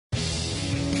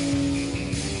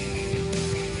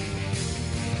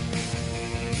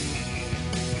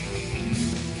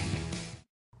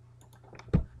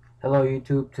Hello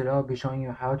YouTube, today I'll be showing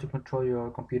you how to control your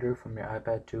computer from your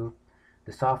iPad 2.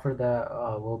 The software that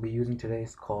we'll be using today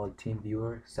is called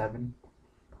Teamviewer 7.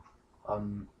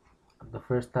 Um, the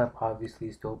first step obviously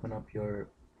is to open up your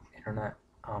internet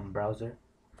browser.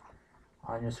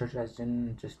 On your search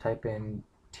engine, just type in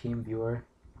Teamviewer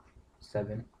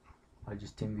 7 or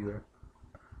just Teamviewer.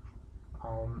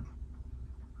 Um,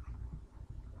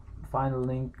 Find the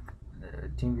link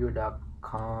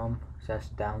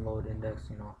teamviewer.com/download index.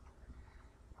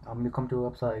 You come to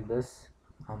a website like this.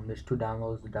 There's two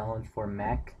downloads: the download for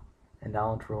Mac and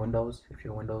download for Windows. If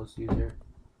you're a Windows user,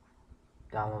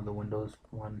 download the Windows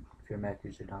one. If you're a Mac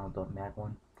user, download the Mac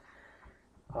one.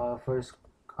 First,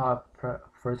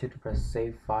 first you have to press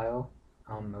Save File.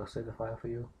 It'll save the file for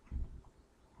you.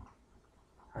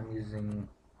 I'm using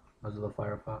Mozilla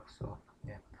Firefox, so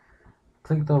yeah.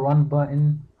 Click the Run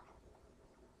button.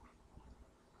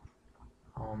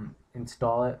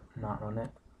 Install it, not run it.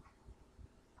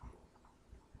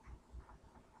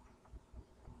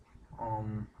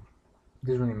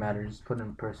 Doesn't really matter. Just put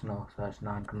in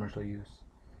personal/non-commercial use.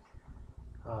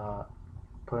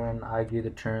 Put in I agree the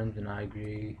terms and I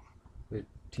agree with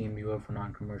TeamViewer for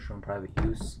non-commercial and private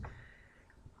use.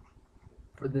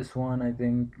 For this one, I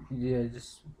think, yeah,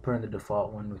 just put in the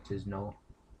default one, which is no.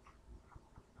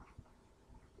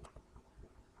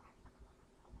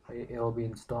 It'll be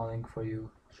installing for you.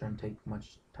 Shouldn't take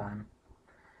much time.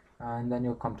 And then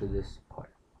you'll come to this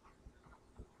part.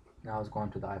 Now let's go on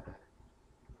to the iPad.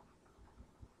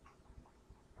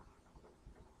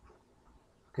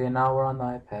 Okay, now we're on the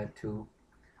iPad too.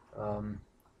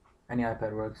 Any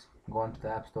iPad works. Go onto the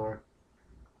App Store,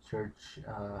 search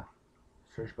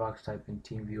box, type in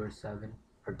TeamViewer 7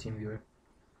 or TeamViewer.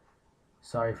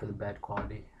 Sorry for the bad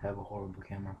quality. I have a horrible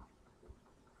camera.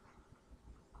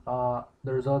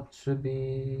 The result should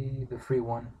be the free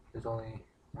one. There's only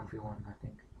one free one, I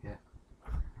think. Yeah.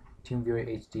 TeamViewer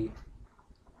HD.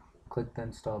 Click the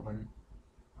install button.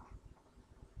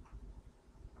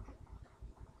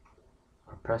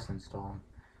 Or press install.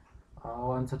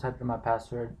 Once I type in my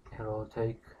password, it'll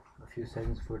take a few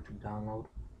seconds for it to download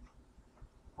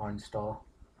or install.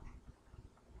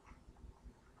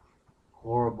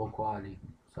 Horrible quality.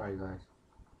 Sorry guys.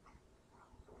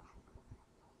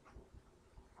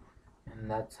 And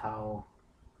that's how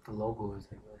the logo is,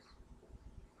 I guess.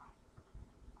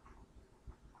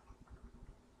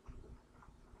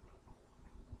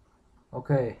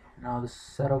 Okay, now the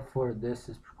setup for this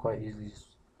is quite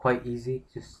easy.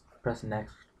 Just press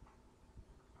next.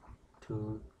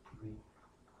 2, 3,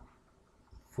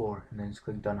 4, and then just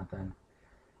click done at the end.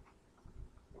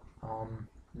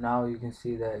 Now you can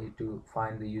see that you have to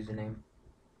find the username,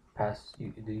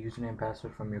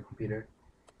 password from your computer.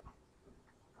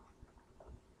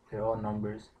 They're all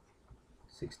numbers,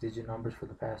 6-digit numbers for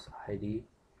the pass ID,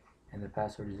 and the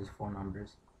password is just 4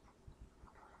 numbers.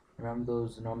 Remember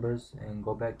those numbers and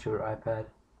go back to your iPad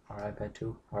or iPad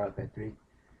 2 or iPad 3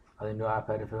 or the new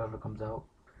iPad if it ever comes out,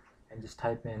 and just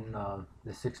type in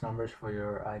the 6 numbers for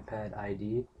your iPad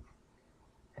ID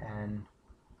and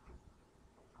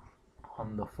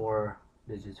on the 4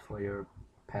 digits for your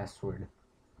password.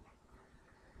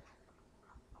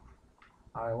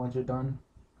 Alright, once you're done,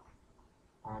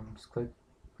 just click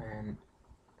and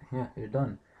yeah, you're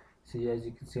done. See, as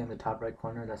you can see on the top right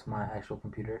corner, that's my actual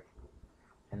computer,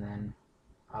 and then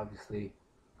obviously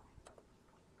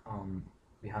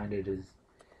behind it is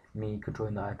me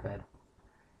controlling the iPad.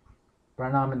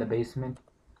 Right now I'm in the basement,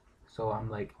 so I'm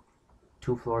like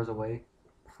 2 floors away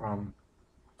from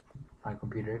my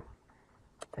computer.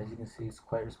 As you can see, it's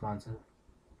quite responsive.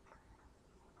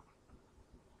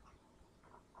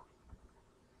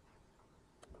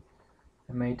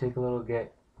 It may take a little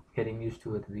getting used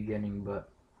to at the beginning, but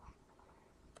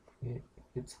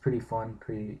it's pretty fun.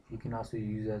 You can also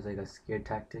use it as like a scare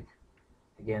tactic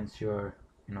against your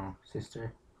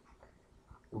sister.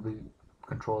 You'll be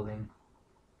controlling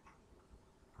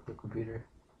the computer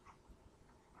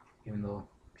even though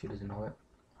she doesn't know it.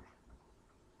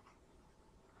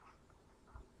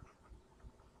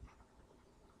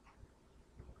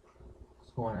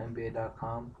 Let's go on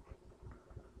NBA.com.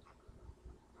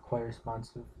 Quite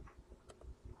responsive.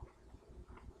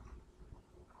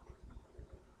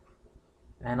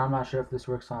 And I'm not sure if this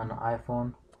works on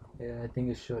iPhone. Yeah, I think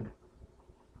it should.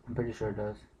 I'm pretty sure it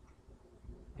does.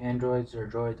 Androids or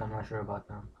Droids, I'm not sure about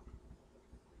them.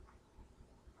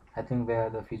 I think they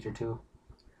have the feature too.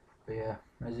 But yeah,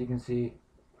 as you can see,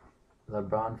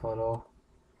 LeBron photo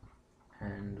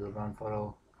and LeBron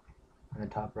photo on the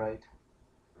top right.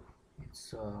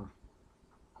 It's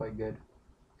quite good.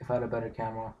 If I had a better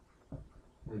camera,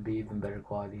 it would be even better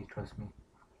quality, trust me.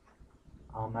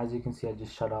 As you can see, I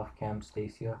just shut off Cam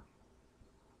Stacia.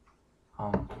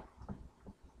 So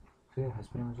yeah, that's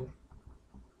pretty much it.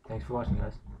 Thanks for watching,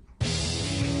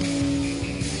 guys.